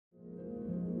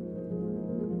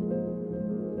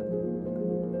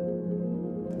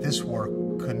this work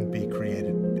couldn't be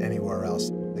created anywhere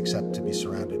else except to be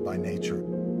surrounded by nature.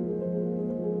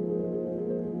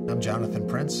 I'm Jonathan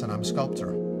Prince, and I'm a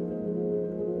sculptor.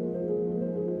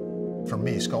 For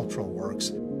me, sculptural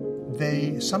works,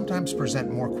 they sometimes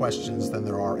present more questions than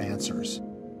there are answers.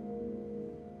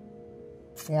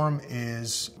 Form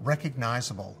is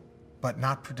recognizable, but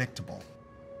not predictable,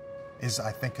 is,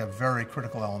 I think, a very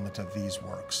critical element of these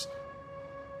works.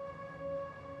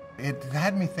 It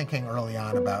had me thinking early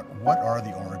on about what are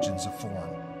the origins of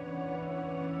form.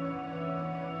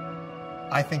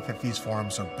 I think that these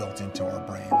forms are built into our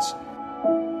brains.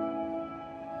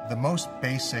 The most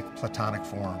basic Platonic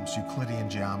forms, Euclidean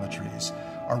geometries,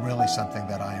 are really something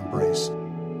that I embrace.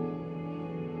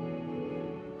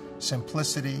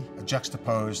 Simplicity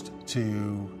juxtaposed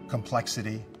to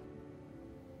complexity.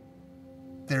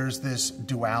 There's this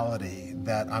duality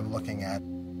that I'm looking at,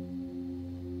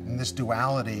 and this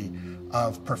duality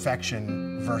of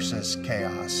perfection versus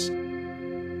chaos.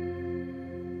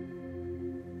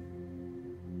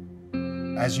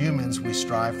 As humans, we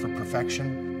strive for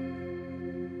perfection.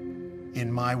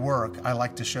 In my work, I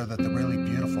like to show that the really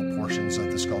beautiful portions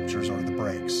of the sculptures are the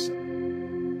breaks.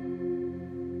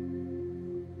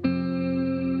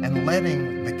 And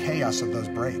letting the chaos of those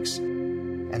breaks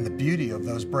and the beauty of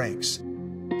those breaks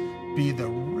be the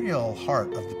real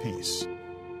heart of the piece.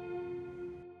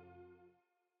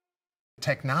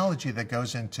 Technology that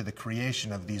goes into the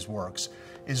creation of these works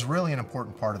is really an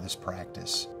important part of this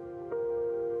practice.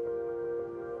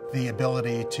 The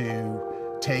ability to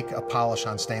take a polish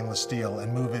on stainless steel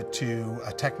and move it to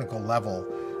a technical level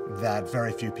that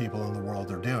very few people in the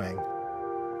world are doing,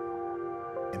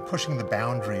 and pushing the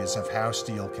boundaries of how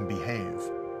steel can behave.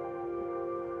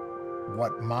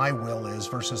 What my will is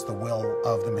versus the will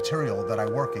of the material that I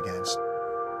work against.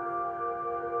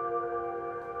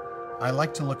 I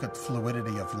like to look at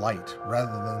fluidity of light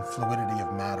rather than fluidity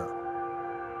of matter.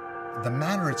 The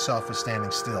matter itself is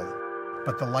standing still,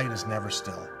 but the light is never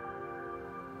still.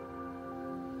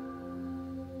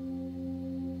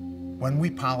 When we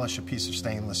polish a piece of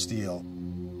stainless steel,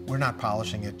 we're not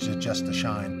polishing it just to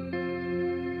shine.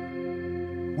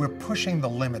 We're pushing the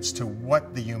limits to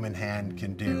what the human hand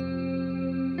can do.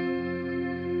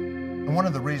 And one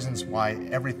of the reasons why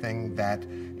everything that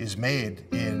is made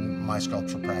in my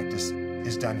sculptural practice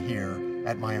is done here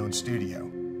at my own studio,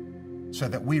 so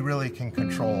that we really can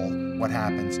control what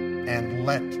happens and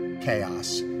let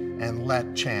chaos and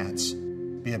let chance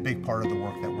be a big part of the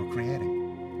work that we're creating.